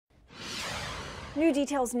New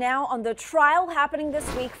details now on the trial happening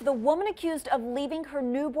this week for the woman accused of leaving her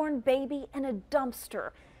newborn baby in a dumpster.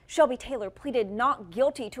 Shelby Taylor pleaded not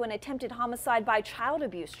guilty to an attempted homicide by child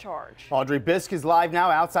abuse charge. Audrey Bisk is live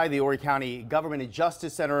now outside the Horry County Government and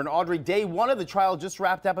Justice Center. And Audrey, day one of the trial just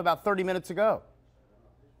wrapped up about 30 minutes ago.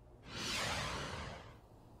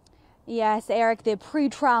 Yes, Eric, the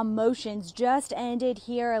pretrial motions just ended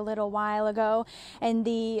here a little while ago, and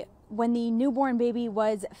when the newborn baby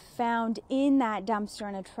was found in that dumpster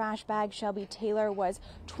in a trash bag, Shelby Taylor was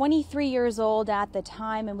 23 years old at the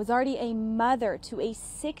time and was already a mother to a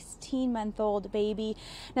 16-month-old baby.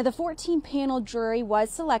 Now, the 14-panel jury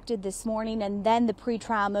was selected this morning, and then the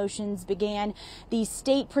pretrial motions began. The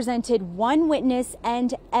state presented one witness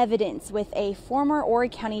and evidence with a former Horry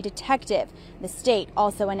County detective. The state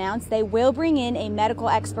also announced they will bring in a medical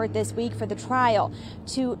expert this week for the trial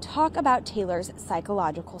to talk about Taylor's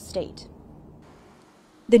psychological state.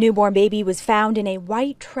 The newborn baby was found in a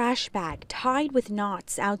white trash bag tied with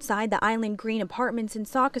knots outside the Island Green Apartments in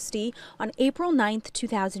Socastee on April 9th,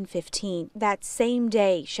 2015. That same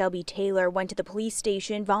day, Shelby Taylor went to the police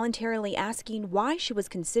station voluntarily asking why she was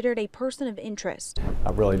considered a person of interest.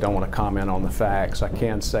 I really don't want to comment on the facts. I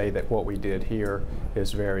can say that what we did here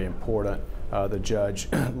is very important. The judge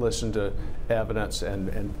listened to evidence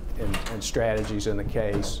and strategies in the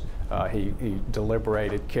case. He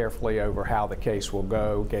deliberated carefully over how the case will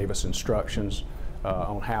go, gave us instructions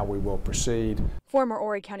on how we will proceed. Former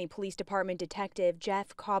Horry County Police Department Detective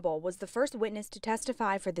Jeff Cauble was the first witness to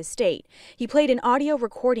testify for the state. He played an audio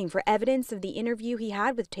recording for evidence of the interview he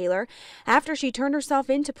had with Taylor after she turned herself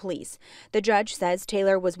into police. The judge says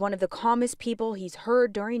Taylor was one of the calmest people he's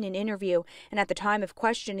heard during an interview, and at the time of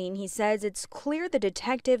questioning, he says it's clear the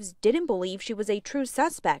detectives didn't believe she was a true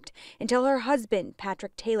suspect until her husband,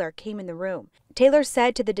 Patrick Taylor, came in the room. Taylor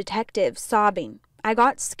said to the detective, sobbing, "I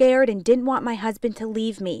got scared and didn't want my husband to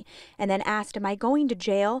leave me," and then asked, "Am I going to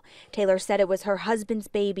jail?" Taylor said it was her husband's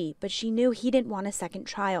baby, but she knew he didn't want a second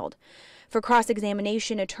child. For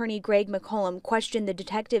cross-examination, attorney Greg McCollum questioned the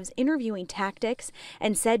detective's interviewing tactics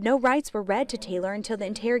and said no rights were read to Taylor until the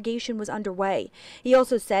interrogation was underway. He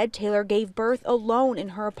also said Taylor gave birth alone in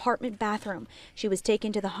her apartment bathroom. She was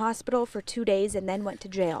taken to the hospital for 2 days and then went to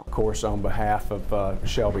jail. Of course, on behalf of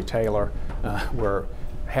Shelby Taylor, we're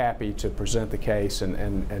happy to present the case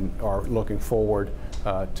and are looking forward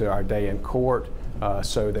to our day in court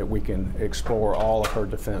so that we can explore all of her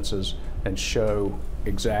defenses and show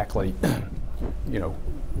exactly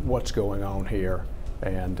what's going on here,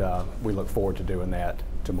 and we look forward to doing that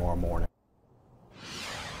tomorrow morning.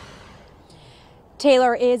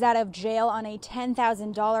 Taylor is out of jail on a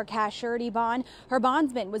 $10,000 cash surety bond. Her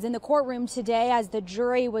bondsman was in the courtroom today as the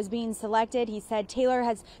jury was being selected. He said Taylor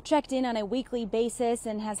has checked in on a weekly basis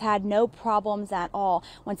and has had no problems at all.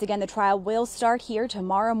 Once again, the trial will start here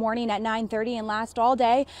tomorrow morning at 9:30 and last all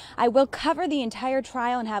day. I will cover the entire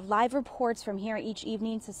trial and have live reports from here each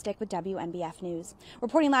evening, so stick with WMBF News.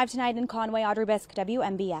 Reporting live tonight in Conway, Audrey Bisk,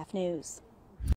 WMBF News.